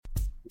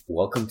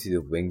Welcome to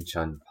the Wing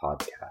Chun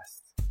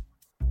podcast,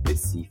 the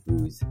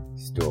Sifu's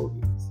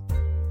Stories,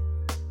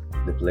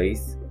 the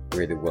place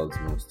where the world's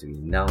most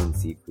renowned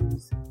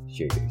Sifus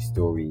share their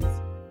stories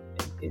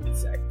and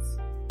insights.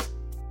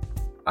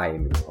 I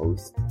am your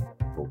host,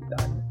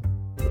 Bogdan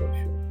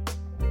Rosho.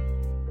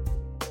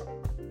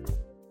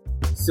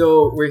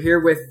 So we're here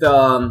with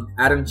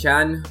Adam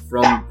Chan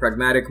from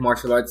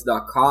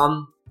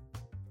pragmaticmartialarts.com.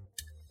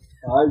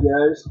 Hi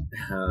guys.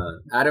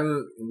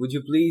 Adam, would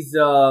you please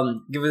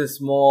give us a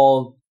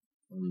small,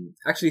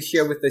 actually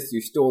share with us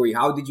your story.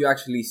 How did you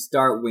actually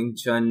start Wing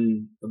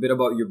Chun? A bit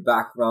about your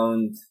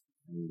background.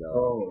 And,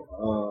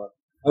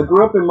 I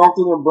grew up in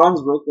Moncton, New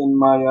Brunswick, and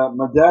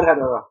my dad had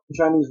a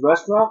Chinese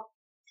restaurant.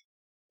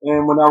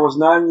 And when I was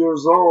 9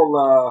 years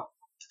old,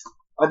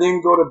 I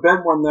didn't go to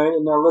bed one night,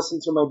 and I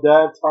listened to my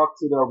dad talk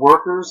to the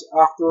workers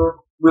after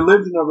we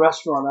lived in a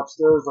restaurant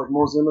upstairs, like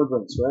most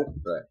immigrants, right?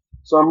 Right.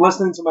 So I'm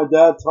listening to my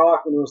dad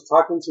talk, and he was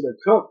talking to the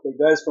cook, the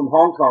guys from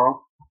Hong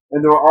Kong,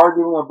 and they were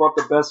arguing about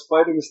the best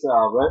fighting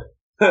style,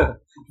 right?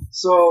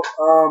 So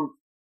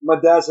my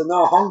dad said,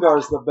 no, Hungar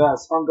is the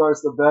best. Hungar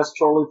is the best.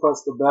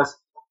 Cholifat's the best.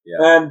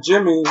 Yeah. And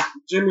Jimmy,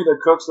 the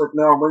cook's like,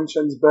 no, Wing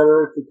Chun's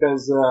better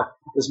because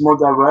it's more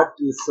direct.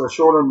 It's a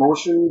shorter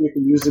motion. You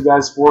can use the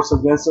guy's force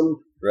against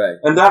him. Right.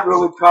 And that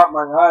really caught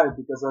my eye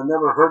because I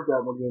never heard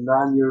that when you're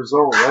 9 years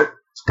old, right?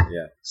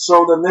 Yeah.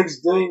 So the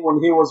next day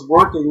when he was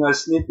working, I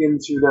sneaked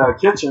into the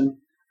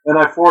kitchen and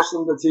I forced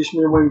him to teach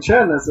me Wing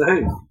Chun. I said,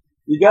 hey,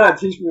 you gotta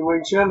teach me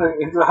Wing Chun. And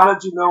he said, how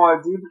did you know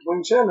I do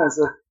Wing Chun? I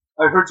said,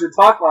 I heard you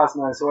talk last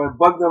night. So I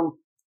bugged him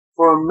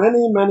for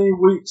many, many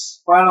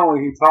weeks.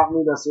 Finally, he taught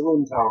me the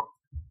Silin Tao,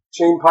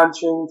 chain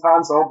punching,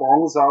 Tan Sao,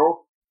 Bong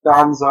Sao,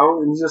 Dan Sao,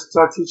 and he just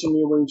started teaching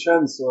me Wing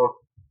Chun. So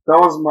that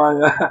was my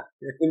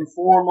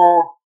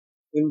informal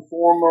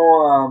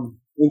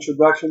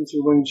introduction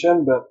to Wing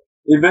Chun. But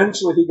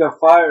eventually, he got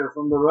fired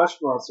from the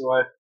restaurant. So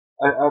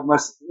they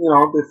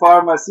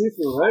fired my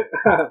Sifu, right?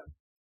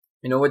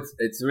 You know,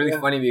 it's really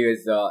funny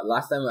because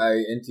last time I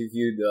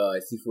interviewed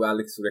Sifu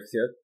Alex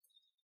Richter,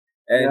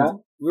 and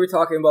we were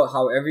talking about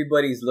how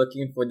everybody's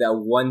looking for that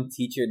one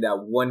teacher,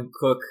 that one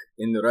cook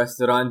in the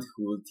restaurant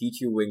who will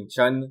teach you Wing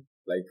Chun,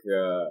 like,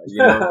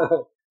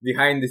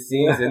 behind the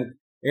scenes. And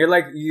you're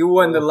like, you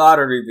won the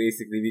lottery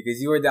basically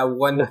because you were that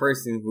one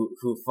person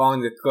who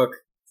found the cook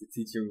to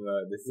teach him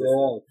the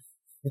system.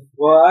 Yeah.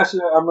 Well,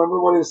 actually, I remember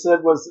what he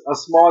said was a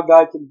small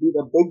guy can beat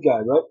a big guy,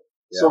 right?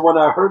 Yeah. So when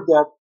I heard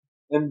that,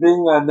 and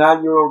being a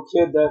 9-year-old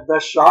kid,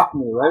 that shocked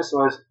me, right?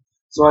 So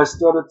I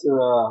started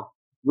to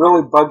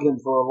really bug him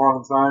for a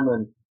long time,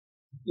 and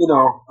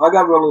I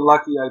got really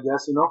lucky, I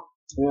guess,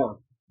 Yeah.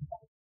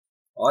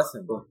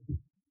 Awesome.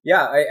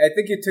 Yeah, I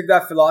think you took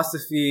that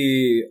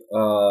philosophy a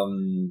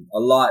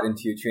lot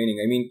into your training.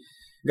 I mean,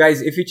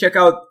 guys, if you check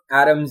out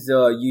Adam's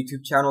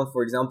YouTube channel,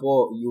 for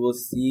example, you will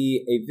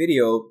see a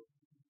video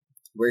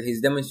where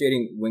he's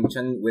demonstrating Wing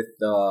Chun with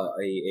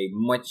a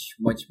much,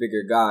 much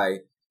bigger guy.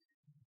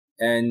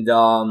 And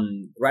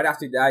right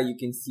after that, you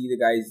can see the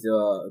guy's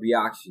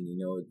reaction,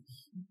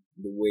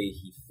 the way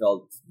he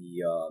felt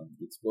the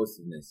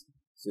explosiveness.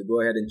 So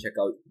go ahead and check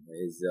out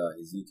his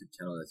YouTube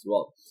channel as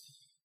well.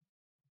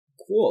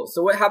 Cool.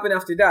 So what happened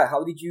after that?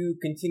 How did you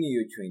continue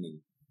your training?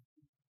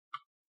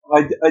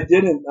 I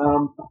didn't.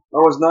 I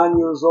was 9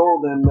 years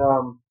old, and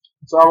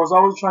so I was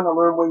always trying to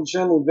learn Wing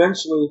Chun.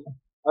 Eventually,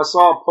 I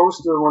saw a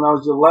poster when I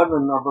was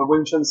 11 of a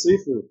Wing Chun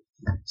Sifu.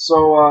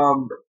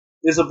 So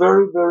it's a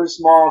very, very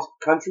small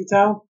country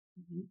town.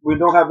 Mm-hmm. We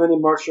don't have any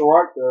martial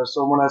art there.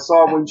 So when I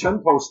saw a Wing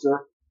Chun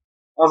poster,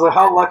 I was like,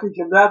 how lucky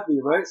can that be,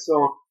 right?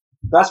 So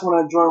that's when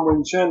I joined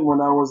Wing Chun when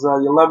I was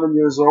 11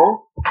 years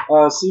old.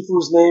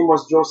 Sifu's name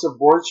was Joseph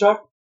Boychuk.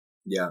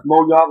 Yeah.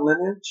 Moyot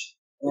lineage.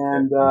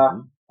 And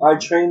I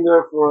trained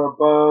there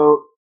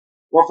for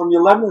from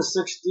 11 to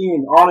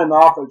 16, on and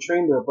off I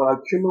trained there, but I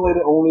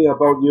accumulated only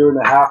about a year and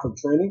a half of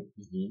training.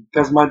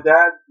 Because my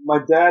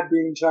dad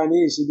being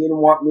Chinese, he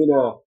didn't want me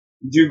to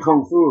do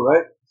Kung Fu,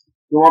 right?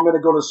 He wanted me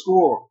to go to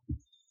school.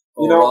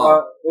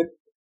 Wow.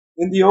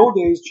 In the old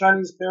days,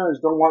 Chinese parents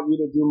don't want you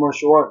to do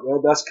martial art,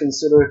 right? That's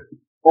considered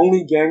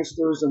only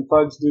gangsters and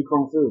thugs do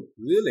Kung Fu.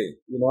 Really?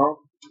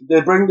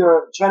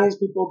 Chinese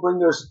people bring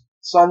their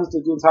sons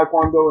to do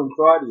Taekwondo and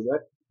karate,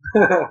 right?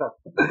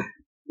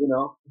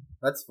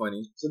 That's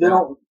funny. So they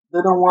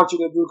don't want you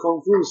to do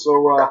Kung Fu. So,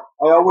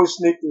 I always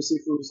sneak to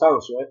Sifu's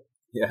house, right?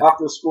 Yeah.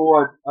 After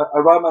school, I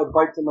ride my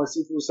bike to my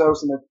Sifu's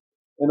house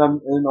and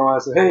I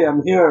say, hey,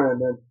 I'm here.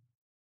 And then,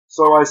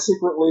 so I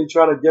secretly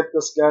try to get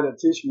this guy to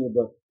teach me,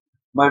 but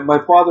my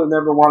father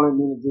never wanted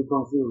me to do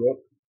Kung Fu, right?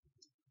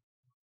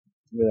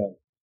 Yeah.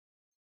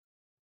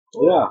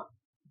 Yeah.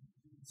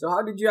 So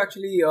how did you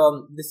actually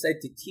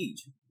decide to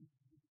teach?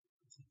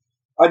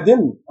 I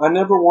didn't. I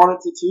never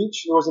wanted to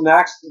teach. It was an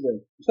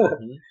accident.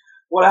 Mm-hmm.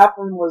 What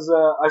happened was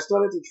I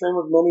started to train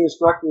with many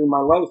instructors in my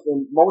life,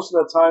 and most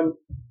of the time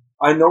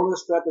I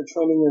noticed that the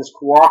training is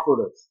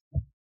cooperative.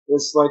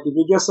 It's like if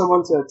you get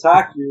someone to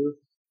attack you,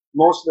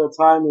 most of the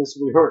time it's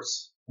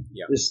rehearsed.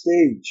 Yeah. It's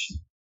staged.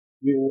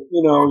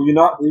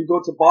 You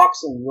go to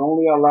boxing, you're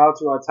only allowed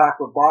to attack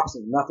with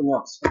boxing, nothing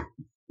else.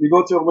 You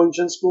go to a Wing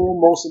Chun school,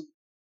 most of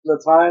the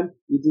time,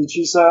 you do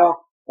Chi Sao,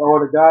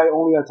 or the guy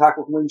only attack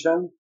with Wing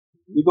Chun.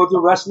 You go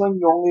to wrestling,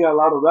 you're only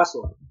allowed to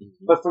wrestle.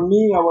 But for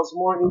me, I was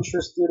more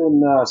interested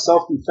in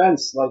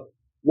self-defense. Like,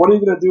 what are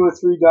you going to do if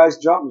three guys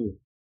jump you?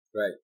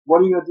 Right. What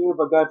are you going to do if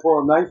a guy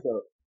pull a knife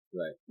out?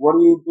 Right. What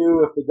do you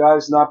do if the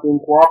guy's not being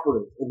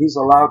cooperative and he's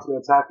allowed to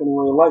attack any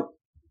way he likes?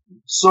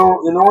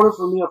 So in order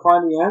for me to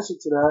find the answer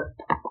to that,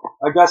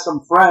 I got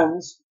some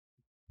friends,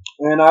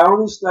 and I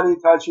already studied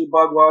Tai Chi,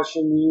 Bagua,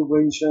 Shin Yi,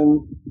 Wing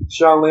Chun,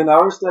 Shaolin. I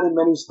already studied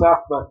many stuff,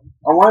 but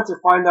I wanted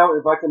to find out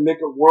if I can make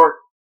it work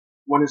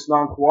when it's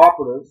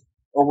non-cooperative,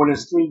 or when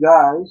it's three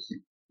guys,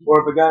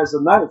 or if a guy has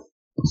a knife.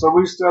 So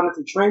we started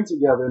to train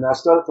together, and I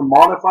started to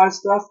modify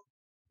stuff.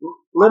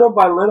 Little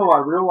by little, I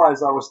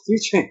realized I was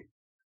teaching,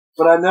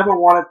 but I never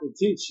wanted to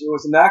teach. It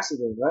was an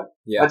accident, right?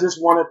 Yeah. I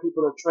just wanted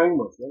people to train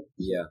with, right?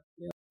 Yeah.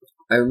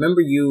 I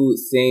remember you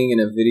saying in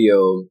a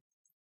video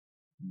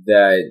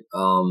that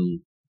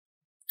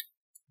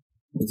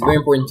it's very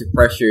important to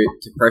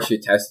pressure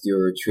test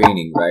your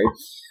training, right?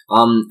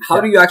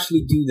 How do you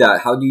actually do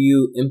that? How do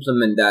you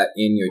implement that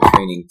in your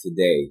training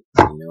today?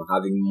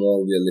 Having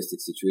more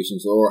realistic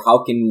situations, or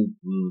how can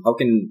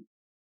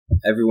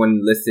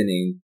everyone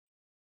listening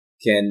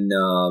can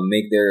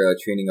make their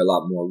training a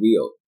lot more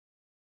real?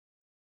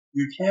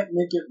 You can't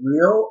make it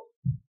real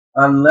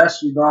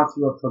unless you go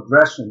through a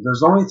progression.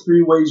 There's only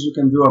three ways you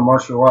can do a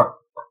martial art.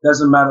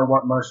 Doesn't matter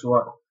what martial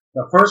art.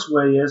 The first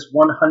way is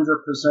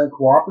 100%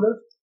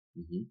 cooperative,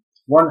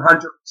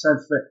 100%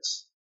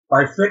 fixed.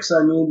 By fixed,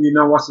 I mean you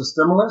know what's the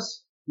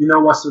stimulus, you know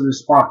what's the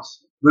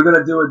response. We're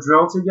going to do a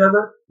drill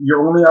together.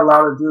 You're only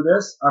allowed to do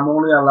this. I'm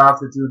only allowed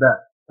to do that.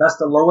 That's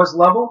the lowest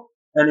level,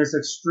 and it's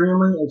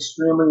extremely,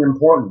 extremely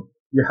important.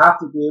 You have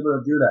to be able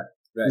to do that.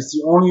 Right. It's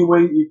the only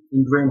way you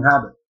ingrain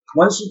habit.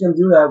 Once you can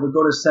do that, we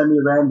go to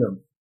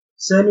semi-random.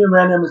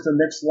 Semi-random is the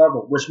next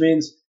level, which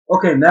means,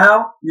 okay,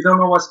 now you don't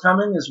know what's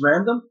coming, it's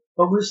random,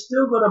 but we're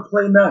still going to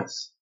play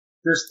nice.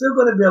 There's still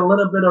going to be a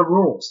little bit of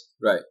rules.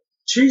 Right.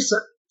 Chi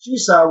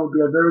Sao would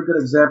be a very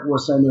good example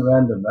of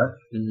semi-random, right?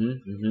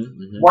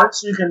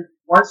 Once you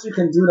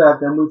can do that,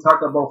 then we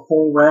talk about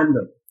full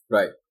random.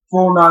 Right.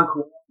 Full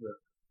non-cooperative.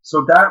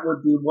 So that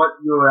would be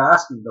what you were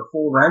asking, the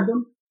full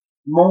random.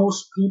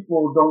 Most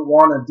people don't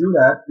want to do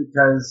that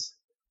because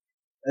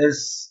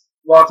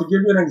to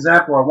give you an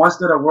example, I once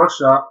did a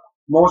workshop.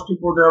 Most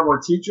people there were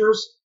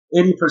teachers.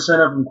 80%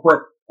 of them quit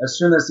as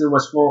soon as it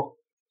was full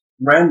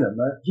random,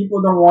 right?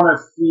 People don't want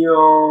to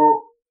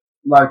feel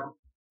like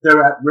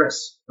they're at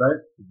risk, right?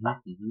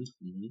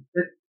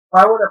 If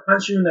I were to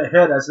punch you in the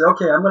head, I say,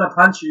 okay, I'm going to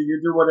punch you.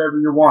 You do whatever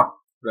you want.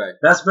 Right.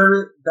 That's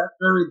very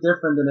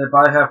different than if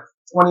I have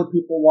 20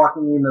 people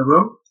walking in the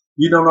room.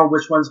 You don't know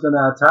which one's going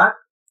to attack.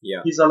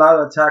 Yeah. He's allowed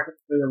to attack if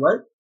they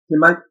like.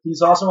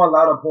 He's also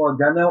allowed to pull a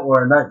gun out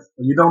or a knife.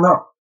 But you don't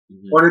know.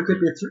 Or it could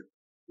be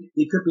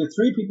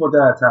three people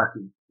that attack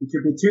you. It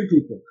could be two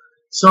people.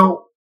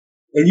 So,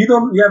 and you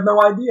have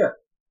no idea.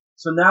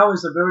 So now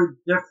is a very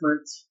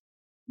different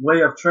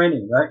way of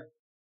training, right?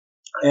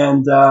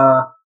 And,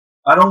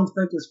 I don't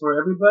think it's for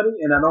everybody,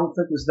 and I don't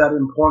think it's that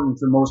important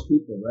to most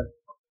people, right?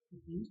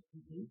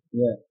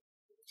 Yeah.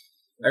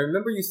 I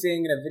remember you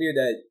saying in a video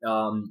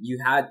that, you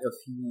had a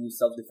few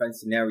self-defense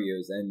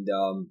scenarios, and,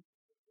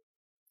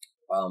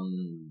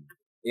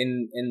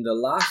 in the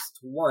last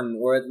one,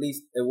 or at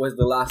least it was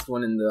the last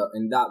one in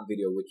that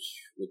video, which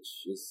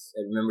is,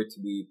 I remember to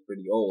be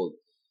pretty old.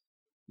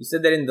 You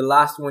said that in the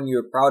last one, you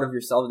were proud of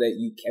yourself that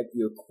you kept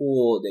your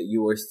cool, that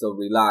you were still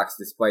relaxed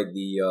despite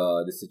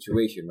the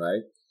situation,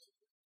 right?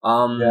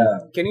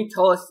 Can you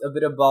tell us a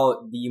bit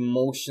about the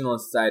emotional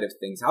side of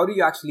things? How do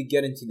you actually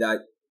get into that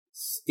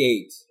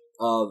state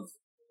of,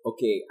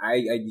 okay,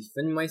 I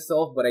defend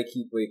myself, but I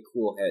keep a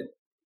cool head?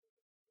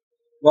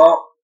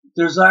 Well,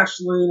 there's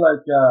actually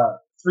like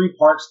 3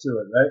 parts to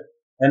it, right?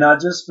 And I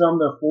just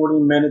filmed a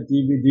 40-minute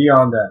DVD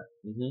on that.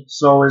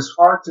 So it's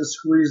hard to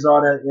squeeze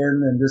all that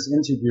in this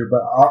interview,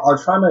 but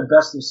I'll try my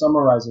best to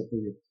summarize it for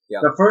you. Yeah.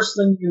 The first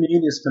thing you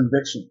need is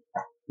conviction.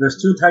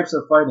 There's 2 types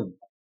of fighting.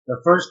 The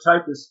first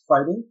type is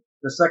fighting.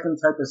 The second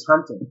type is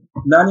hunting.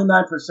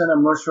 99%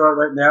 of martial art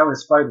right now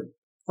is fighting.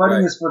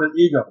 Fighting is for the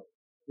ego.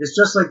 It's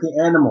just like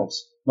the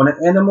animals. When an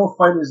animal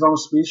fights its own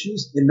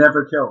species, it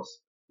never kills.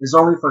 It's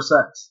only for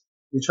sex.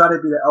 You try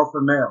to be the alpha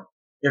male.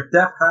 If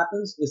death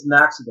happens, it's an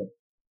accident.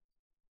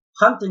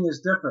 Hunting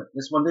is different.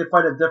 It's when they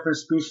fight a different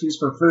species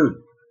for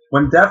food.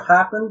 When death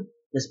happens,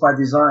 it's by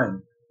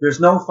design. There's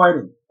no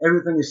fighting.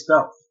 Everything is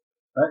stealth.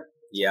 Right?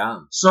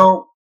 Yeah.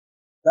 So,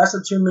 that's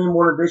the 2 main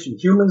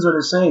motivations. Humans are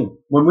the same.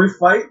 When we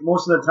fight,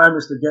 most of the time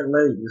it's to get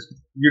laid.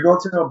 You go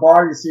to a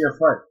bar, you see a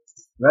fight.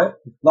 Right?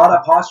 A lot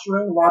of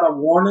posturing, a lot of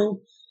warning.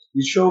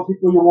 You show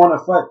people you want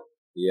to fight.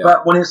 Yeah.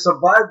 But when it's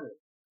survival,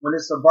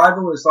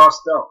 it's all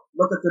stealth.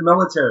 Look at the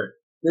military.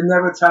 They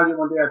never tell you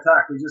when they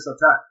attack. They just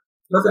attack.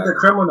 Look at the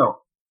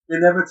criminal. They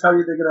never tell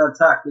you they're going to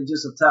attack. They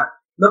just attack.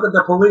 Look at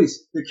the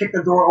police. They kick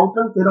the door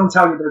open. They don't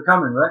tell you they're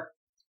coming, right?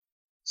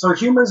 So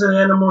humans and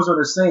animals are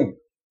the same.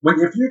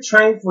 If you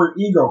train for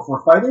ego,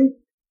 for fighting,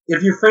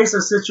 if you face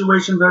a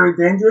situation very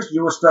dangerous,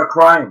 you will start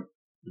crying.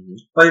 Mm-hmm.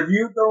 But if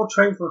you don't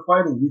train for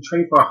fighting, you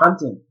train for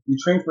hunting, you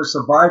train for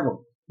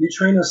survival, you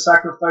train to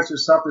sacrifice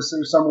yourself to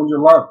save someone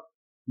you love.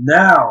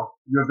 Now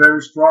you're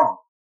very strong.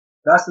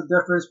 That's the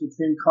difference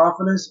between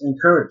confidence and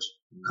courage.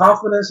 Mm-hmm.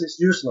 Confidence is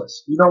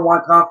useless. You don't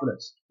want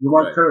confidence. You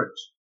want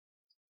courage.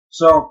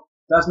 So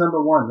that's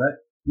number one, right?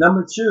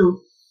 Number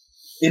two,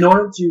 in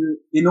order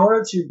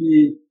to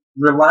be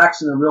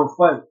relaxed in a real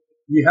fight,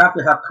 you have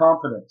to have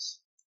confidence.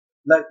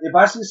 Like, if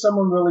I see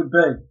someone really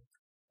big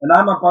and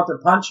I'm about to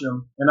punch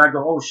him and I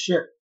go, oh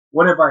shit,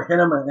 what if I hit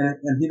him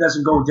and he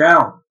doesn't go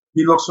down?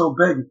 He looks so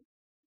big.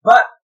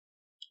 But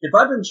if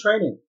I've been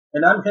training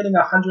and I'm hitting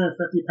a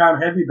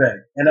 150-pound heavy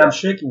bag and I'm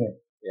shaking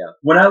it,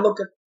 when I look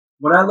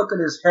at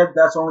his head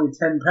that's only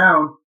 10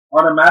 pounds,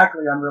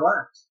 automatically I'm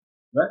relaxed,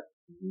 right?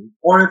 Mm-hmm.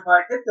 Or if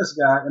I hit this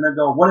guy and I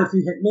go, what if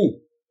he hit me?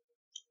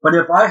 But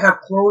if I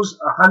have closed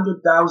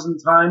 100,000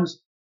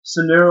 times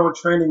scenario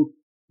training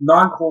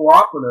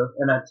non-cooperative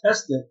and I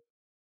test it,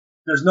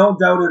 there's no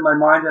doubt in my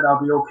mind that I'll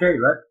be okay,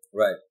 right?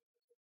 Right.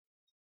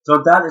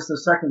 So that is the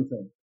second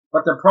thing.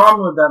 But the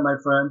problem with that, my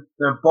friend,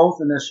 they're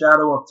both in the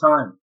shadow of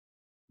time.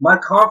 My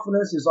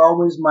confidence is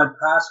always my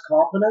past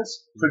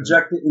confidence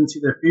projected into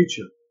the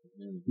future.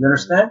 Mm-hmm. You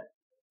understand?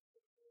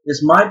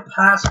 It's my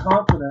past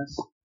confidence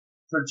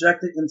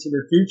projected into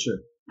the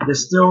future.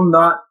 It's still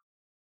not,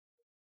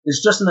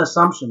 it's just an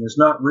assumption. It's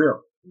not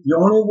real. The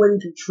only way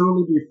to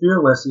truly be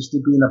fearless is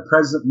to be in the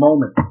present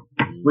moment,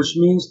 which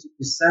means to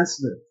be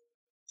sensitive,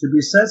 to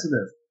be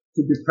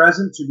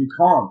present, to be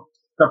calm.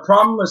 The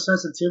problem with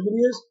sensitivity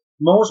is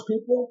most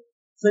people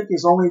think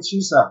it's only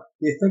chisa.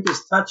 They think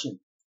it's touching.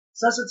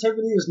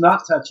 Sensitivity is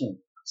not touching.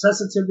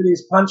 Sensitivity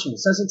is punching.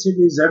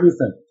 Sensitivity is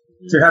everything.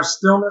 Mm-hmm. To have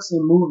stillness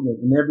and movement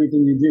in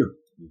everything you do.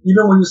 Mm-hmm.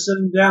 Even when you're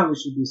sitting down, you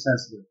should be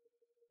sensitive.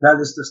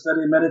 That is the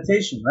study of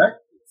meditation, right?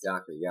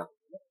 Exactly, yeah.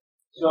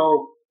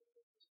 So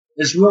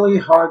it's really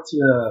hard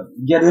to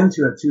get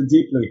into it too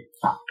deeply,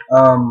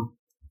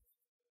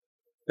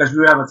 because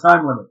we have a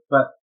time limit.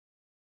 But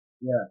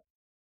yeah,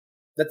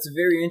 that's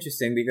very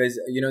interesting because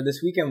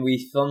this weekend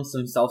we filmed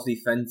some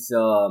self-defense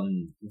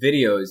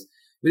videos.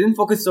 We didn't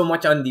focus so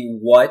much on the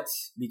what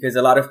because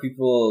a lot of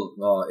people,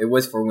 it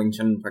was for Wing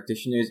Chun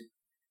practitioners.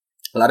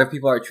 A lot of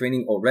people are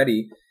training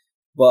already,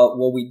 but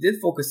what we did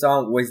focus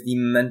on was the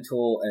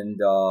mental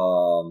and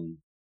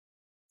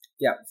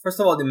first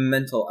of all, the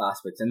mental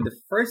aspects. And the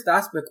first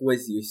aspect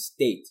was your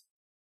state.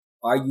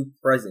 Are you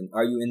present?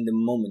 Are you in the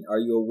moment? Are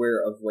you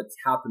aware of what's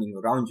happening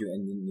around you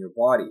and in your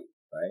body,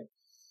 right?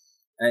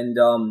 And,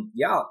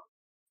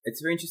 it's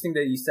very interesting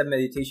that you said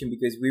meditation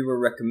because we were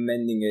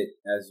recommending it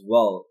as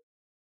well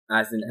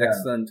as an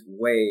excellent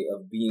way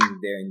of being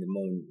there in the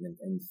moment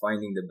and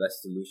finding the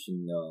best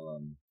solution,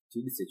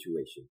 to the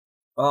situation.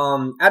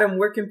 Adam,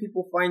 where can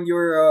people find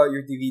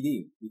your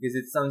DVD? Because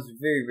it sounds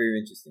very, very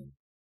interesting.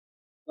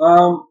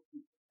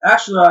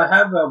 Actually, I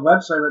have a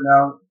website right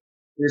now.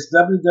 It's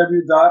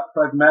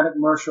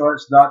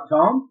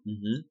www.pragmaticmartialarts.com.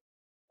 Mm-hmm.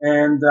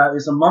 And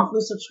it's a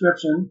monthly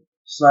subscription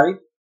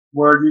site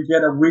where you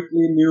get a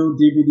weekly new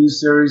DVD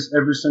series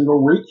every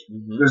single week.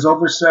 Mm-hmm. There's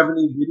over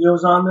 70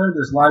 videos on there.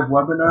 There's live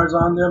webinars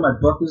on there. My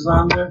book is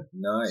on there.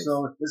 Nice.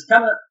 So it's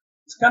kind of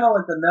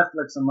like the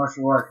Netflix of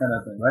martial art kind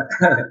of thing, right?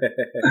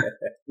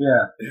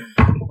 Yeah.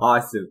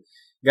 Awesome.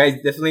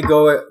 Guys, definitely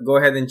go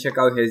ahead and check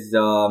out his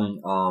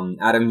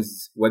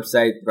Adam's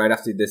website right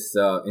after this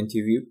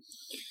interview.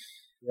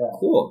 Yeah.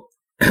 Cool.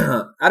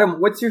 Adam,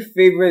 what's your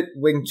favorite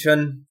Wing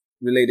Chun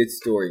related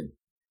story?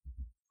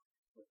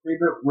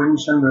 Favorite Wing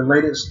Chun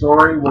related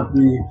story would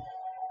be,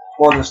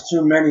 well, there's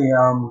too many.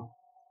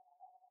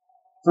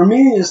 For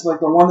me, it's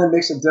like the one that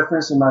makes a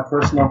difference in my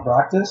personal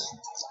practice.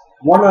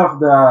 One of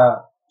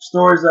the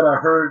stories that I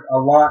heard a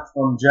lot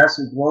from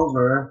Jesse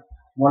Glover,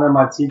 one of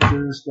my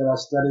teachers that I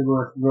studied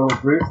with really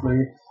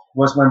briefly,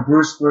 was when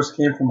Bruce first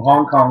came from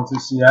Hong Kong to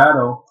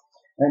Seattle.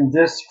 And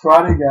this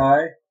karate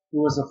guy,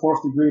 who was a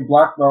 4th degree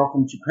black belt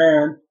from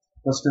Japan,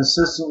 was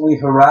consistently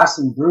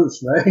harassing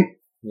Bruce, right?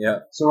 Yeah.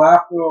 So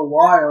after a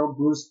while,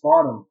 Bruce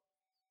fought him.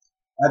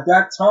 At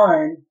that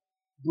time,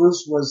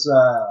 Bruce was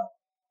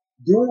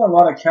doing a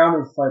lot of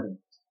counter fighting.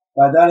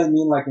 By that I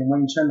mean like in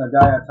Wing Chun, the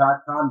guy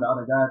attacked Kanda,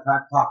 the guy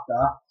attacked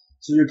Pakda.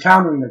 So you're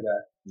countering the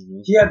guy.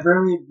 Mm-hmm. He had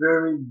very,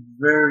 very,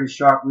 very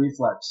sharp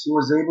reflex. He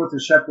was able to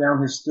shut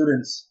down his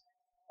students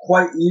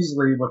quite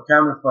easily with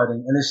counter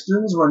fighting. And his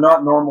students were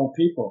not normal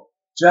people.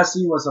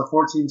 Jesse was a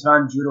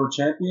 14-time judo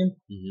champion.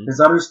 Mm-hmm. His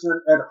other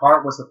student, Ed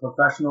Hart, was a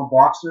professional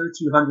boxer,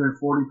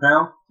 240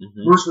 pounds.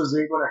 Mm-hmm. Bruce was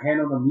able to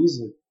handle them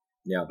easily.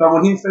 Yeah. But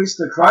when he faced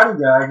the karate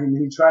guy and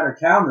he tried to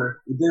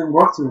counter, it didn't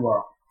work too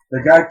well.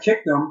 The guy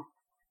kicked him.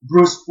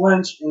 Bruce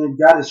flinched and it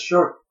got his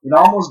shirt. It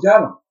almost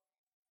got him.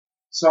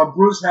 So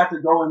Bruce had to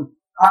go and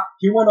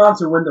he went on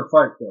to win the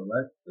fight though,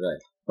 right?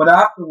 Right. But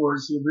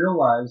afterwards he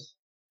realized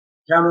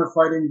counter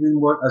fighting didn't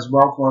work as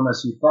well for him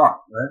as he thought,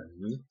 right?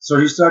 Mm-hmm. So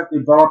he started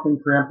developing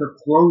preemptive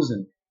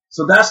closing.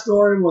 So that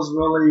story was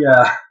really,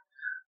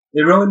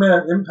 it really made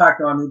an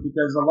impact on me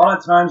because a lot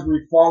of times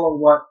we follow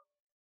what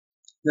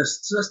the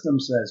system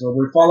says, or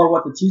we follow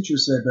what the teacher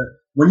said. But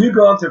when you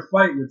go out to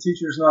fight, your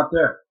teacher's not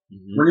there.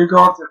 Mm-hmm. When you go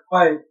out to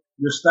fight,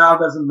 your style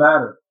doesn't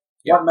matter.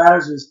 Yeah. What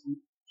matters is,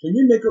 can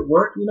you make it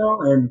work,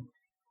 And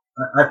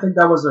I think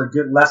that was a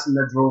good lesson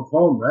that drove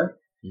home, right?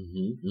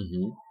 Mm-hmm.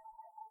 Mm-hmm.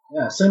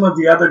 Yeah, same with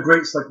the other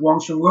greats like Wang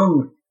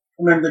Chunlong.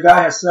 I mean, the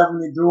guy has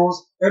 70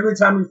 duels. Every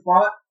time he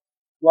fought,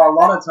 well, a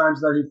lot of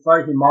times that he'd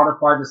fight, he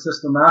modified the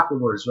system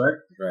afterwards, right?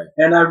 Right.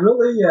 And I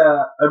really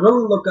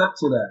look up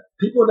to that.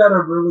 People that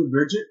are really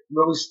rigid,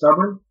 really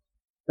stubborn,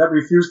 that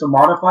refuse to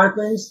modify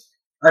things,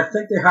 I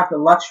think they have the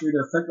luxury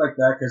to think like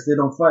that because they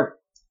don't fight.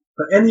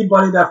 But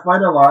anybody that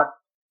fight a lot,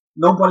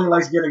 nobody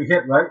likes getting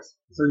hit, right?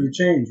 So you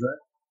change, right?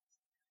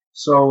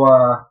 So,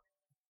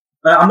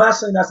 I'm not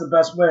saying that's the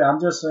best way. I'm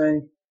just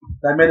saying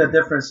that made a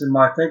difference in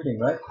my thinking,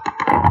 right?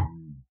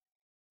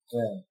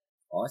 Yeah.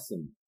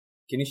 Awesome.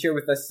 Can you share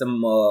with us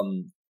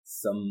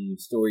some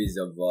stories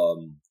of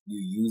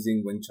you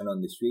using Wing Chun on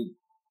the street?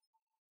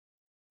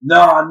 No,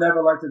 I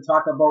never like to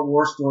talk about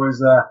war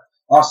stories.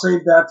 I'll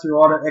save that to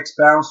all the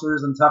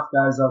ex-bouncers and tough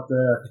guys out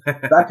there.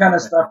 That kind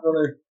of stuff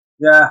really,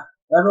 that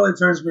really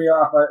turns me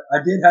off.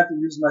 I did have to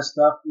use my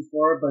stuff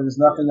before, but it's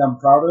nothing I'm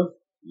proud of.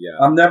 Yeah.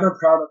 I'm never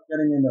proud of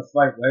getting in a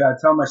fight, right? I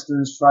tell my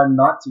students try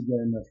not to get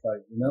in a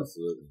fight,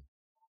 Absolutely.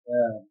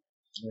 Yeah.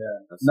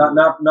 Absolutely.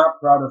 Not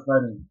proud of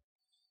fighting.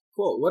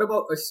 Cool. What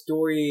about a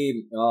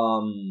story,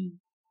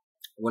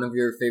 one of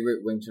your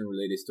favorite Wing Chun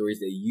related stories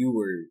that you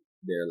were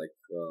there, like,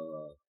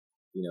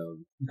 Yeah.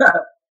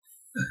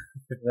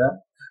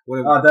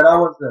 That I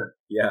was there.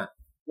 Yeah.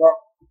 Well,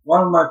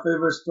 one of my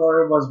favorite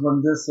stories was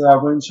when this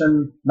Wing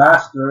Chun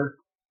master,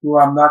 who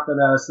I'm not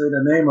gonna say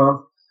the name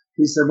of,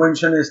 he said Wing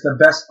Chun is the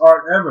best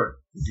art ever.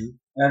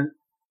 Mm-hmm.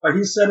 But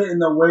he said it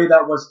in a way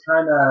that was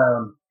kind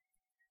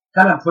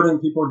of putting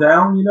people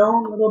down,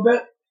 a little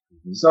bit.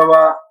 Mm-hmm. So,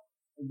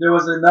 there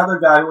was another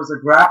guy who was a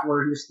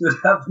grappler who stood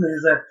up and he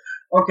said,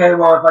 okay,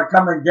 well, if I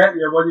come and get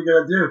you, what are you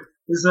going to do?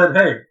 He said,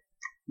 hey,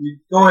 you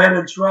go ahead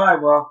and try.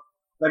 Well,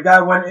 the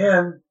guy went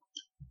in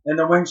and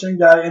the Wing Chun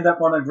guy ended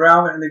up on the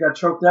ground and he got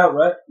choked out,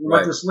 right? He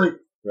went to sleep.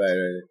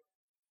 Right.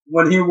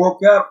 When he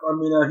woke up,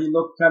 he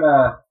looked kind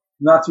of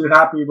not too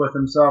happy with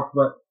himself,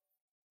 but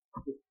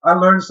I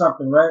learned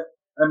something, right?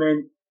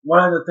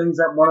 One of the things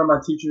that one of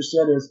my teachers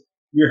said is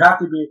you have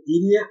to be an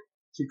idiot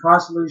to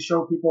constantly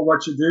show people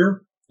what you do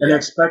and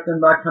expect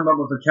them not come up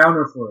with a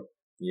counter for it.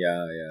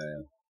 Yeah.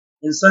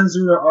 In Sun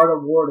Tzu, The Art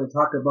of War, they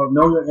talk about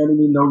know your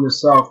enemy, know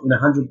yourself. In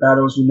 100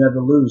 battles, you never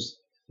lose.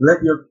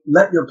 Let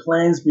your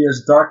plans be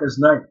as dark as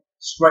night.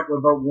 Strike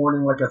without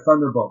warning like a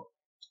thunderbolt.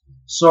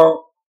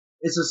 So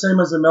it's the same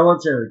as the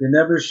military. They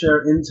never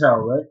share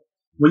intel, right?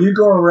 When you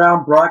go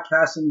around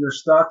broadcasting your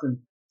stuff and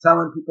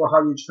telling people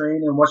how you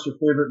train and what's your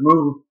favorite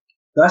move,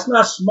 that's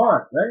not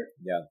smart, right?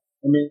 Yeah.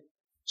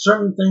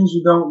 Certain things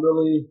you don't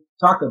really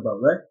talk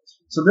about, right?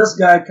 So this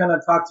guy kind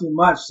of talked too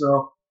much,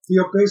 so he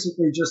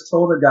basically just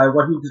told the guy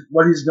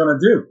what he's gonna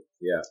do.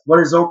 Yeah. What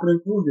his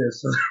opening move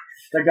is. So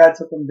the guy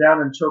took him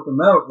down and choked him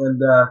out, and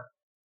it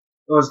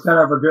was kind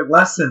of a good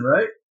lesson,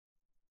 right?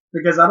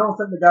 Because I don't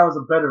think the guy was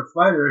a better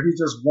fighter. He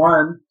just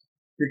won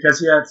because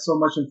he had so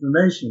much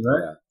information,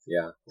 right?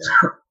 Yeah.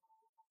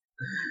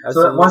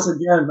 So once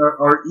again,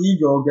 our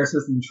ego gets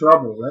us in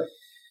trouble, right?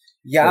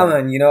 Yeah,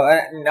 man.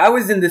 I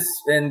was in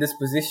this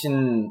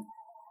position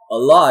a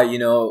lot.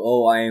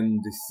 I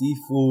am the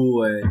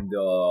Sifu and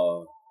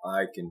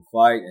I can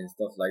fight and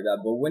stuff like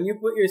that. But when you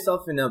put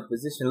yourself in a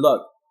position,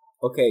 look,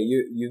 okay,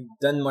 you've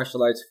done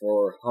martial arts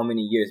for how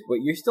many years, but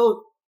you're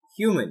still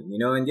human,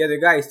 and the other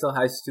guy still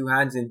has 2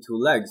 hands and 2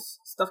 legs.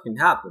 Stuff can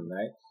happen,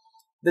 right?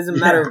 Doesn't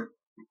matter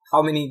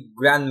how many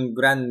grand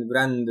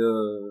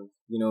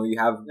you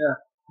have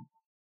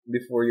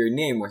before your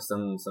name or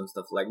some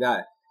stuff like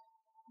that.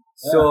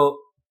 Yeah. So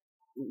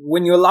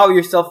when you allow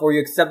yourself or you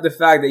accept the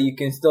fact that you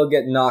can still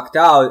get knocked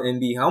out and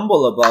be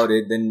humble about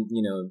it, then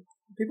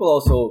people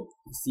also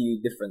see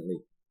you differently.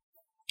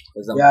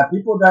 Yeah,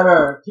 people that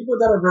are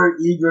very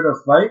eager to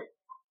fight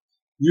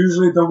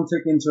usually don't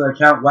take into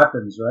account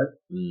weapons, right?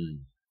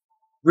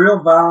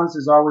 Real violence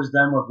is always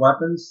done with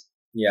weapons.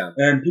 Yeah.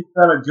 And people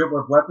that are good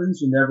with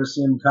weapons, you never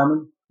see them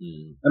coming.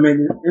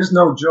 It's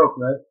no joke,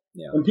 right?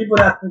 Yeah. When people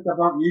that think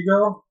about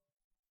ego,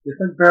 they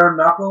think bare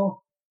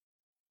knuckle.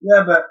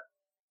 Yeah, but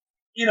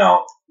in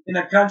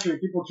a country,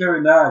 people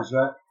carry knives,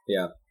 right?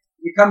 Yeah.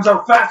 It comes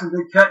out fast and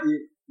they cut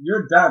you.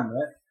 You're done,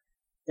 right?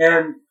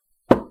 And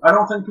I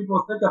don't think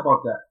people think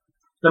about that.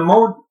 The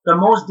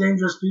most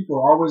dangerous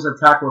people always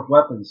attack with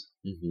weapons.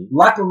 Mm-hmm.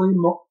 Luckily,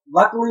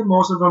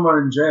 most of them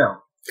are in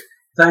jail.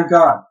 Thank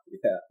God.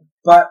 Yeah.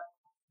 But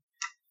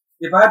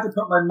if I had to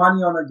put my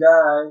money on a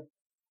guy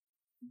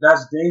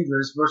that's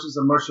dangerous versus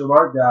a martial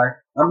art guy,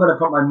 I'm going to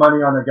put my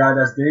money on a guy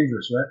that's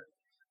dangerous, right?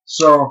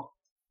 So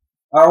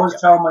I always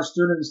tell my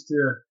students to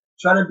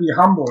try to be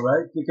humble,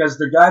 right? Because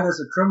the guy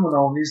that's a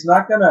criminal, he's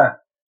not gonna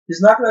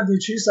do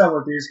chisai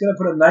with you. He's gonna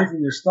put a knife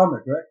in your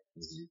stomach, right?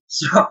 Mm-hmm.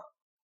 So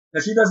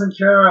if he doesn't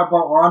care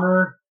about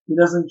honor, he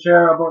doesn't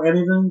care about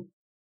anything,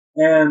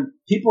 and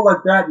people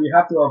like that, you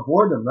have to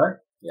avoid them, right?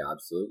 Yeah,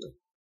 absolutely.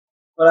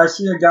 But I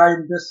see a guy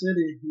in this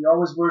city. He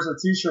always wears a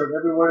T-shirt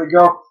everywhere he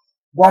go.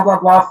 Blah blah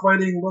blah,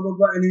 fighting, blah blah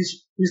blah, and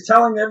he's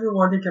telling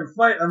everyone he can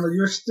fight. I'm like,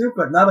 you're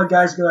stupid. Now the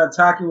guy's gonna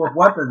attack you with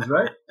weapons,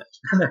 right?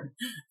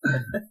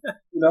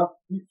 you know.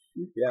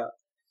 Yeah.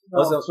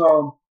 Also,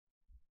 so.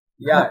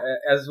 Yeah,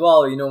 as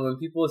well, when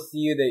people see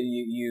you that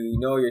you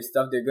know your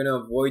stuff, they're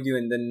gonna avoid you,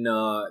 and then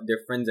their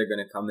friends are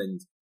gonna come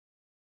and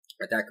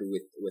attack you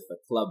with a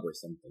club or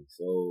something.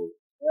 So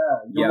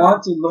you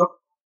want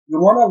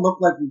to look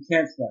like you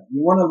can't fight.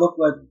 You want to look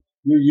like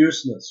you're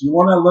useless. You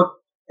want to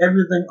look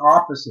everything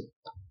opposite.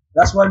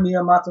 That's why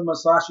Miyamoto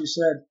Musashi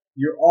said,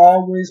 you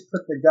always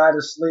put the guy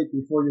to sleep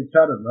before you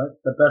cut him, right?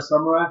 The best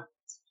samurai.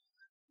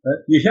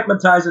 Right? You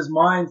hypnotize his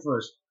mind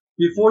first.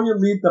 Before you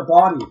lead the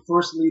body,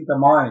 first lead the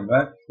mind,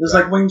 right? It's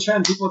like Wing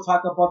Chun. People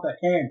talk about the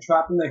hand,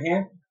 trapping the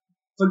hand.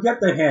 Forget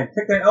the hand.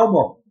 Take the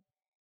elbow.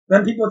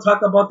 Then people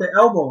talk about the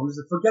elbow.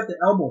 Forget the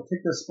elbow.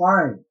 Take the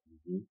spine.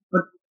 Mm-hmm.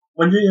 But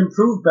when you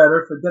improve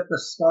better, forget the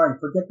spine.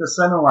 Forget the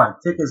center line.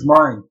 Take his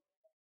mind.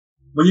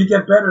 When you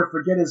get better,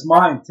 forget his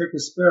mind. Take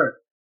his spirit.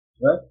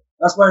 Right?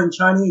 That's why in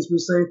Chinese we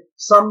say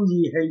Sam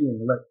Yi Hei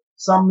Yin. Like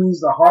Sam means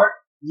the heart,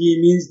 Yi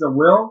means the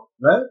will,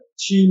 right?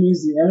 Qi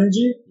means the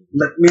energy,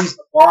 Like means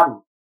the body.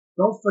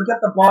 Don't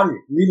forget the body.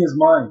 Read his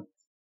mind.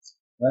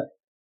 Right?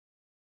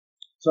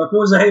 So if it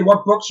was hey,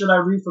 what book should I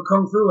read for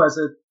Kung Fu? I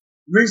said,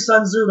 read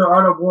Sun Tzu, The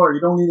Art of War.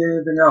 You don't need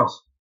anything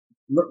else.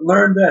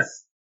 Learn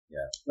this.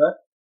 Yeah. Right?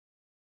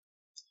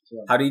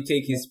 So, how do you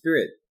take his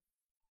spirit?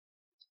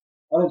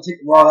 Well,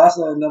 that's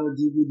another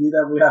DVD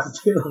that we have to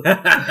do.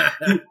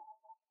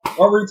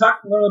 Well, we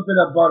talked a little bit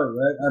about it,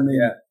 right? I mean,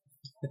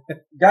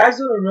 guys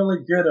that are really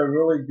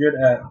good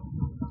at,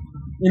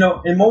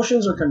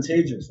 emotions are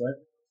contagious,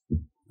 right?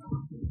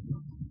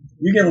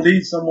 You can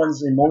lead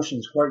someone's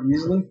emotions quite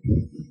easily.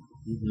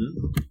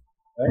 Mm-hmm.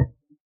 Right?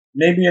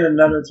 Maybe in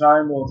another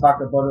time we'll talk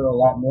about it a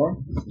lot more.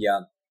 Yeah.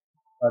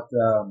 But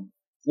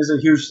it's a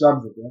huge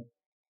subject, right?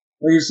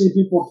 When you see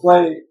people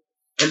play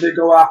and they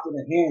go after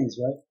the hands,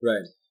 right?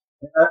 Right.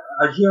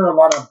 I hear a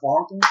lot of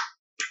bonking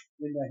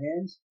in the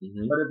hands,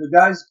 but if the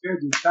guy's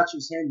good, you touch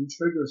his hand, you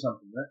trigger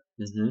something, right?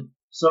 Mm-hmm.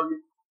 So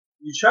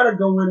you try to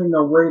go in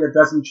a way that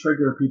doesn't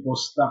trigger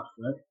people's stuff,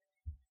 right?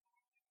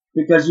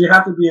 Because you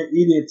have to be an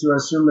idiot to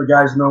assume the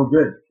guy's no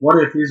good.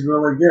 What if he's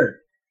really good?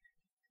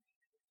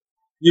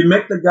 You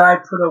make the guy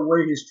put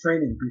away his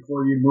training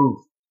before you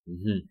move.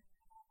 Mm-hmm.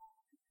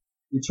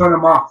 You turn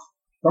him off.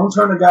 Don't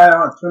turn the guy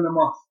on. Turn him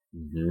off.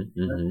 Mm-hmm.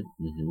 Right?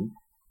 Mm-hmm.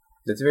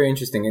 That's very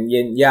interesting.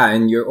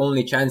 And your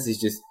only chance is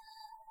just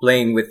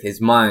playing with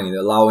his mind,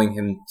 allowing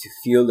him to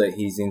feel that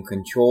he's in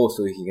control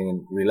so he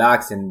can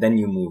relax, and then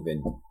you move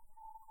in.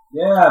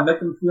 Yeah,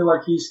 make him feel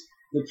like he's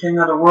the king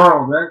of the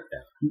world, right?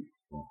 Yeah.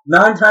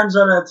 9 times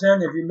out of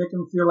 10, if you make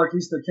him feel like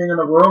he's the king of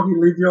the world, he'll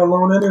leave you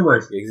alone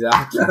anyways.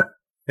 Exactly.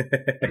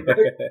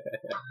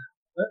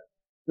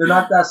 They're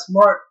not that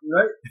smart,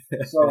 right?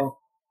 So,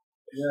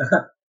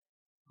 yeah.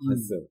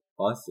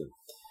 Awesome.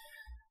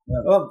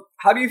 Yeah.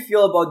 How do you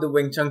feel about the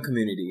Wing Chun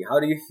community? How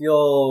do you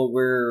feel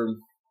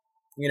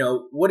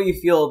what do you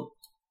feel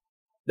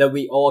that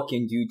we all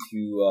can do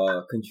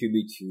to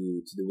contribute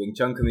to the Wing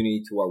Chun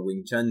community, to our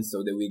Wing Chun,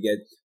 so that we get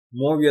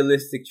more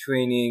realistic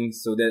training,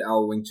 so that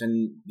our Wing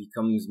Chun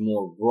becomes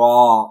more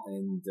raw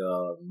and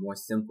more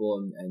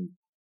simple and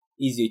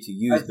easier to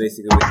use,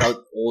 basically,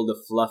 without all the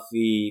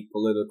fluffy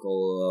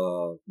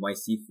political my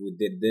Sifu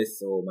did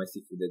this or my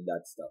Sifu did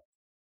that stuff?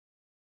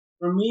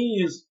 For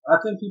me, I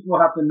think people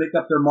have to make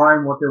up their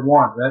mind what they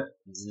want, right?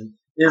 Mm-hmm.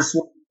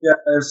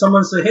 If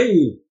someone say,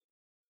 hey,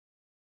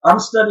 I'm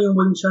studying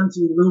Wing Chun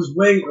to lose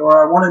weight, or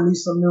I want to meet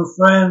some new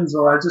friends,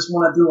 or I just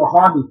want to do a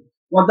hobby.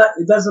 Well,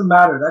 it doesn't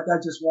matter. That guy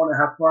just want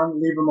to have fun.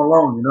 Leave him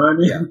alone. You know what I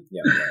mean?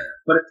 Yeah.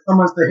 But if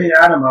someone say, hey,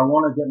 Adam, I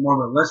want to get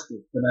more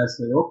realistic, then I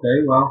say,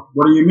 okay, well,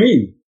 what do you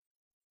mean?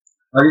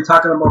 Are you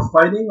talking about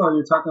fighting, or are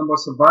you talking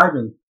about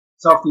surviving?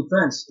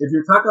 Self-defense. If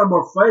you're talking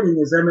about fighting,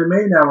 it's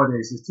MMA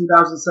nowadays. It's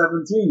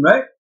 2017,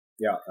 right?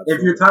 Yeah. Absolutely.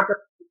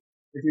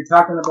 If you're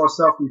talking about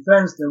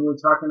self-defense, then we're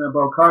talking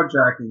about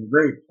carjacking,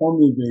 rape,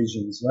 home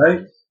invasions,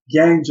 right?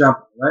 Gang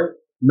jumping, right?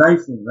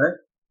 Knifing, right?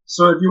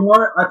 So if you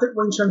I think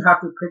Wing Chun have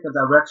to pick a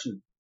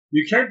direction.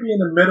 You can't be in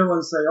the middle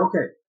and say,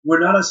 okay, we're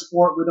not a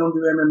sport, we don't do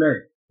MMA.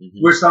 Mm-hmm.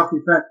 We're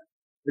self-defense.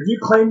 If you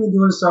claim you're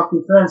doing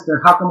self-defense, then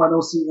how come I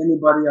don't see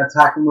anybody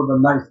attacking with a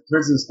knife,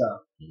 prison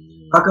style?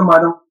 Mm-hmm. How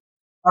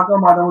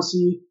come I don't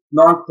see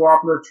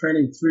non-cooperative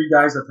training, 3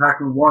 guys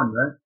attacking 1,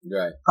 right?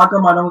 Right. How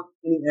come I don't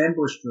see any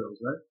ambush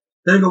drills, right?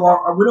 They go,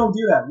 well, we don't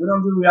do that. We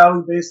don't do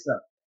reality-based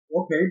stuff.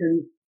 Okay,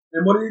 then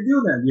what do you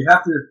do then? You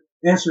have to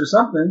answer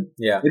something.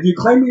 Yeah. If you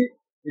claim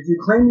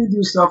you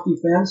do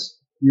self-defense,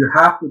 you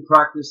have to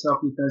practice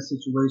self-defense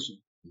situation.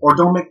 Or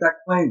don't make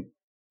that claim.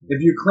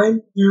 If you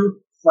claim you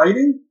do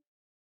fighting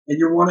and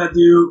you want to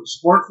do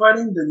sport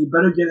fighting, then you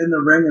better get in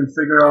the ring and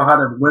figure out how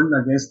to win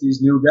against these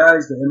new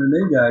guys, the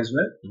MMA guys,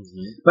 right?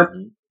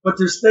 Mm-hmm. But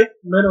to stay in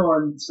the middle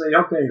and say,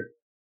 okay,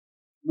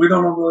 we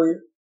don't know really,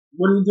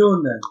 what are you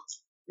doing then?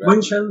 Right.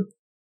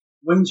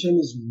 Wing Chun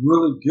is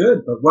really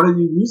good, but what are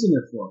you using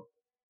it for?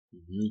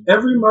 Mm-hmm.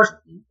 Every martial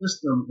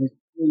system is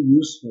only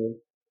useful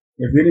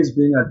if it is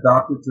being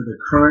adopted to the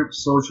current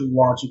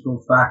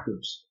sociological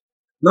factors.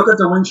 Look at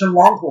the Wing Chun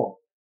long pole.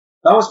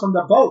 That was from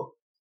the boat.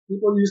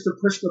 People used to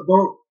push the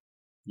boat.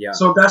 Yeah.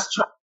 So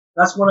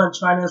that's one of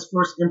China's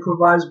first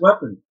improvised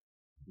weapons,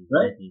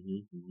 right?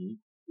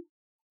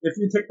 If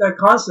you take that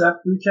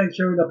concept, we can't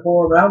carry the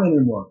pole around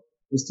anymore.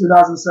 It's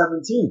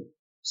 2017.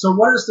 So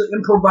what is the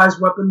improvised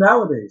weapon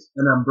nowadays?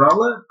 An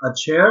umbrella, a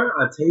chair,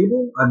 a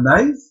table, a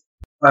knife,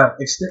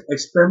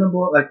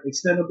 extendable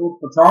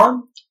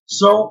baton.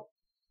 So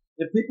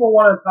if people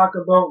want to talk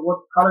about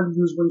how to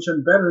use Wing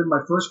Chun better,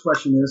 my first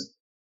question is,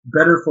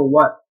 better for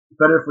what?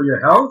 Better for your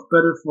health?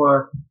 Better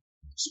for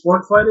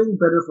sport fighting?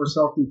 Better for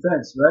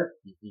self-defense, right?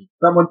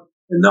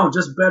 No,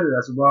 just better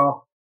as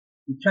well.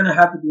 You kind of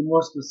have to be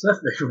more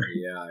specific, right?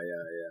 Yeah.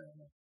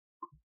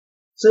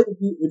 Say if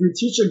you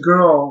teach a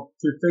girl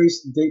to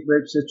face date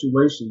rape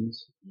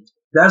situations,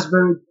 that's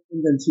very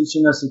different than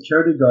teaching a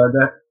security guard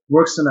that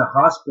works in a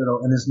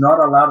hospital and is not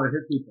allowed to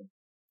hit people.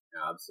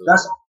 Yeah, absolutely.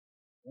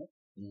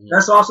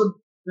 That's also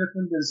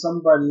different than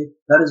somebody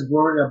that is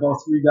worried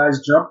about three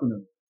guys jumping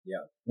him.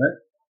 Yeah. Right?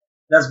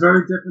 That's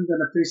very different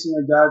than facing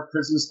a guy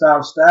prison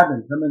style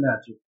stabbing coming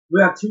at you.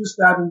 We have 2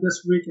 stabbing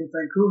this week in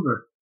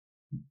Vancouver.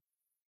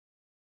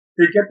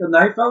 They get the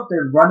knife out, they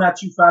run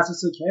at you fast as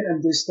they can,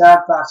 and they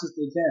stab fast as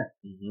they can.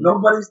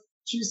 Nobody's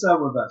cheese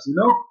out with us, you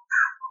know?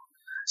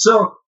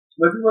 So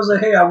when people say,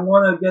 hey, I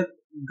want to get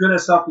good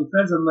at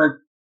self-defense, I'm like,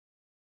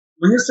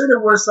 when you say the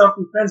word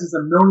self-defense, it's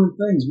a million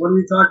things. What are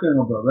you talking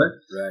about, right?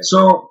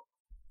 So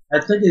I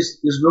think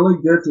it's really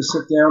good to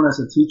sit down as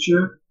a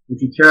teacher.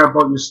 If you care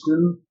about your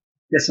student,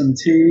 get some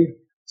tea,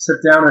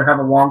 sit down and have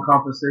a long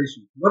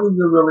conversation. What do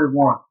you really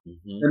want?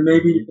 And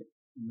maybe,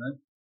 right?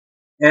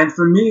 And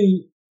for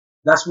me,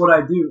 that's what I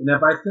do. And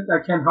if I think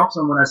I can't help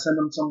someone, I send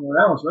them somewhere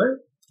else, right?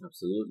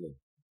 Absolutely.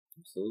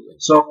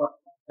 So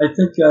I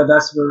think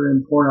that's very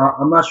important.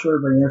 I'm not sure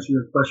if I answered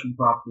your question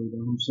properly,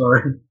 though. I'm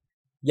sorry.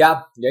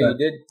 Yeah, you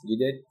did.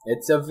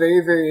 It's a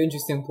very, very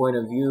interesting point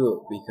of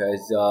view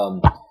because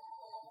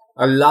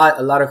a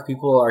lot of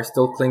people are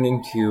still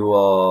clinging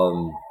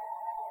to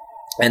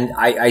and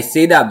I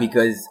say that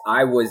because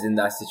I was in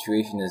that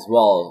situation as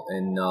well.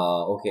 And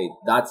okay,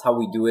 that's how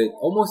we do it.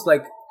 Almost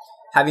like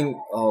having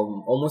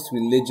almost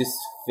religious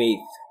faith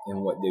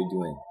in what they're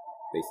doing,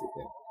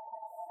 basically.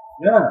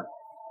 Yeah.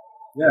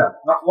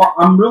 Well,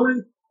 I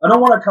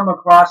don't want to come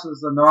across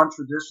as a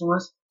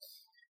non-traditionalist.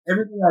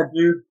 Everything I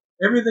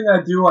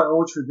do, I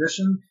owe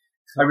tradition.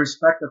 I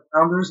respect the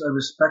founders. I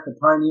respect the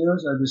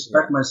pioneers. I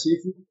respect my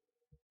seafood.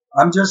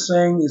 I'm just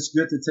saying it's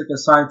good to take a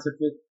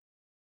scientific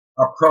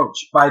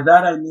approach. By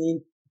that I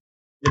mean,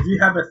 if you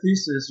have a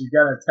thesis, you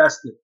gotta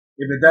test it.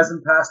 If it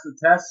doesn't pass the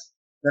test,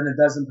 then it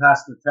doesn't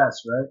pass the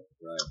test, right?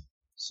 Right.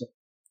 So,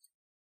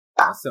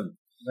 awesome.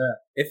 Yeah.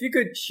 If you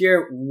could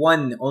share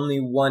only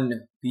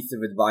one piece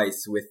of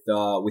advice with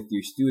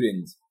your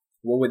students,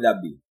 what would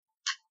that be?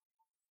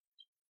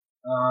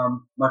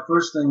 My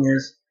first thing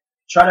is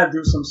try to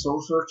do some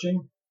soul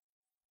searching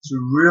to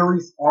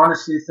really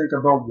honestly think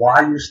about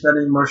why you're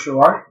studying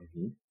martial art.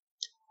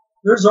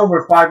 There's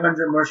over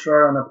 500 martial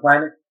art on the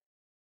planet.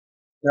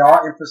 They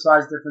all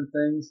emphasize different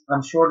things.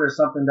 I'm sure there's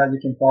something that you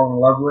can fall in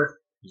love with.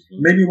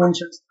 Maybe Wing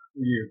Chun's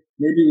for you.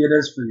 Maybe it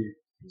is for you.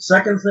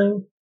 Second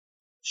thing,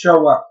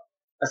 show up.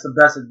 That's the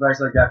best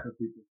advice I got for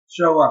people.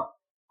 Show up.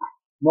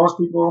 Most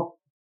Kung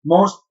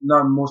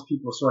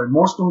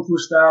Fu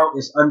style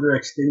is under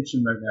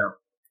extinction right now.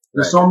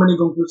 There's so many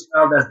Kung Fu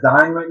style that's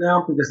dying right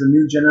now because the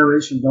new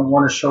generation don't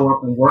want to show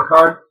up and work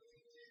hard.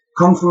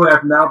 Kung Fu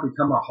have now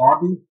become a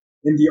hobby.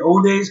 In the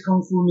old days,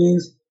 Kung Fu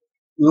means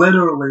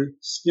literally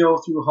skill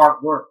through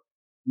hard work.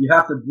 You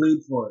have to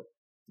bleed for it.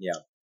 Yeah.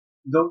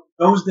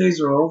 Those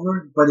days are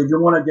over, but if you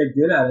want to get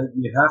good at it,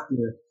 you have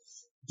to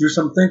do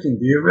some thinking.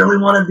 Do you really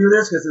want to do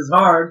this? Because it's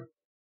hard.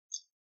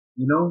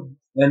 You know?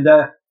 And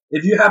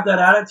if you have that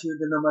attitude,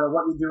 then no matter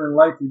what you do in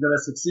life, you're going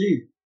to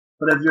succeed.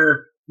 But if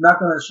you're not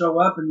going to show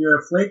up and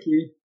you're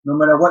flaky, no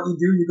matter what you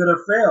do, you're going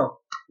to fail.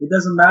 It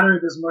doesn't matter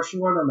if it's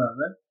martial art or not,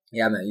 right?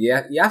 Yeah, man.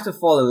 You have to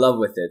fall in love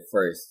with it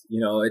first. You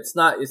know,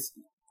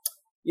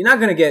 you're not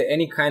gonna get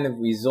any kind of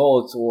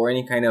results or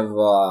any kind of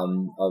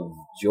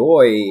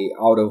joy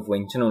out of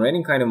Wing Chun or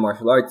any kind of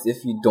martial arts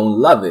if you don't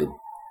love it,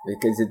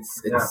 because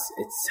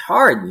it's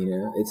hard. You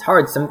know, it's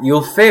hard.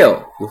 You'll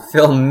fail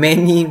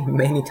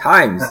many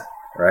times,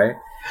 right?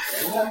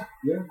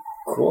 Yeah.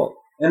 Cool.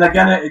 And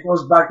again, it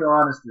goes back to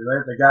honesty,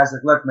 right? The guy's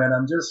like, look, man,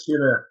 I'm just here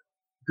to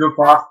goof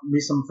off, meet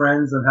some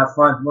friends, and have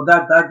fun. Well,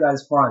 that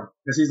guy's fine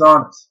because he's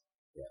honest.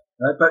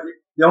 Right? But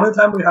the only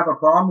time we have a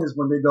problem is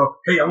when they go,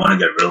 hey, I want to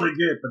get really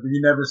good, but then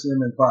you never see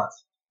him in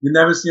class. You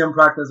never see him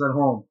practice at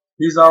home.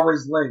 He's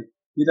always late.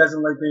 He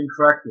doesn't like being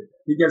corrected.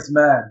 He gets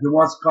mad. He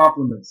wants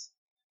compliments.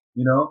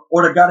 You know?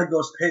 Or the guy that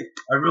goes, hey,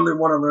 I really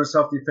want to learn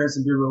self-defense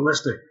and be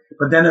realistic.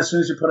 But then as soon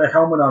as you put a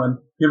helmet on him,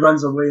 he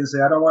runs away and say,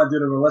 I don't want to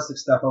do the realistic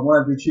stuff. I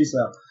want to do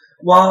chi-sao.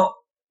 Well,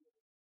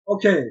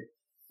 okay.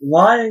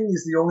 Lying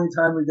is the only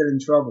time we get in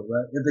trouble,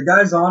 right? If the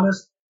guy's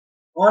honest,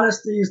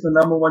 honesty is the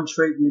number one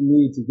trait you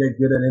need to get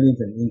good at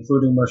anything,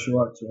 including martial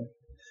arts, right?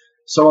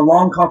 So a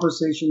long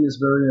conversation is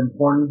very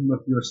important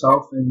with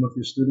yourself and with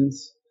your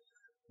students.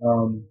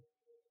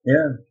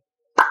 Yeah.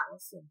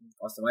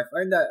 Awesome. I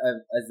find that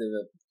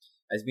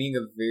as being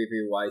a very,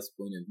 very wise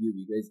point of view,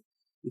 because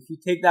if you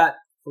take that,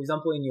 for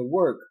example, in your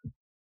work,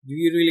 do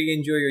you really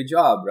enjoy your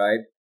job,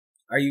 right?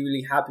 Are you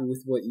really happy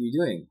with what you're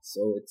doing?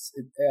 So it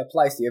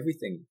applies to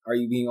everything. Are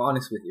you being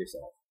honest with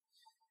yourself?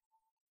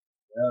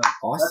 Yeah.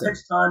 Awesome. That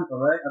takes time, all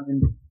right? I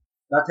mean,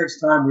 that takes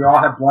time. We all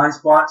have blind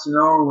spots, you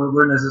know.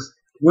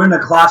 We're in a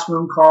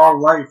classroom called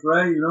life,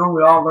 right? You know,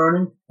 we're all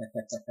learning.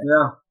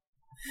 Yeah.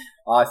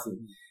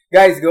 Awesome.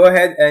 Guys, go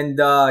ahead and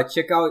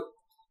check out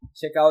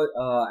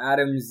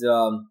Adam's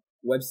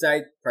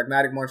website,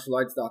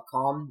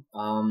 pragmaticmartialarts.com.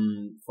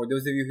 For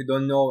those of you who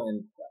don't know,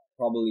 and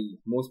probably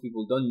most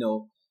people don't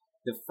know,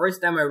 the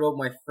first time I wrote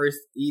my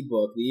first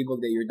ebook, the ebook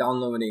that you're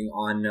downloading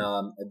on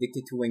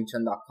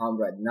addictedtowingchun.com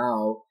right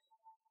now,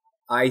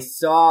 I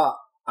saw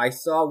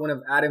one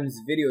of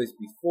Adam's videos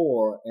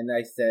before, and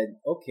I said,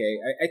 okay,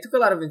 I took a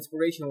lot of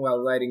inspiration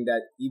while writing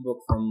that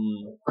ebook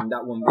from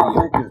that one video.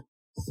 Thank you.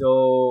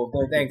 So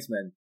thanks,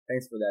 man.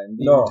 Thanks for that. And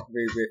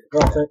very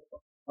grateful.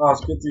 Oh,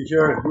 it's good to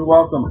hear it. You're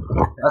welcome.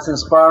 That's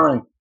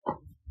inspiring.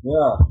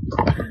 Yeah.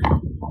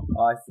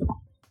 Awesome.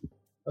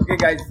 Okay,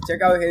 guys,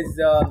 check out his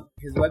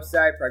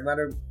website,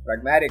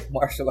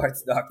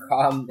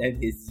 pragmaticmartialarts.com,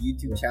 and his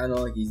YouTube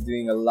channel. He's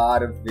doing a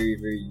lot of very,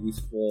 very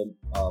useful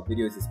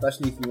videos,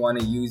 especially if you want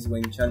to use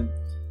Wing Chun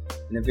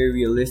in a very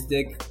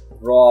realistic,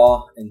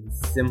 raw, and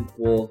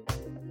simple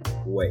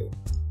way.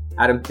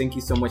 Adam, thank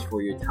you so much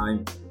for your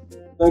time.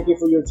 Thank you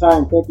for your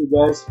time. Thank you,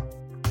 guys.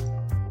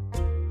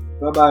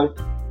 Bye-bye.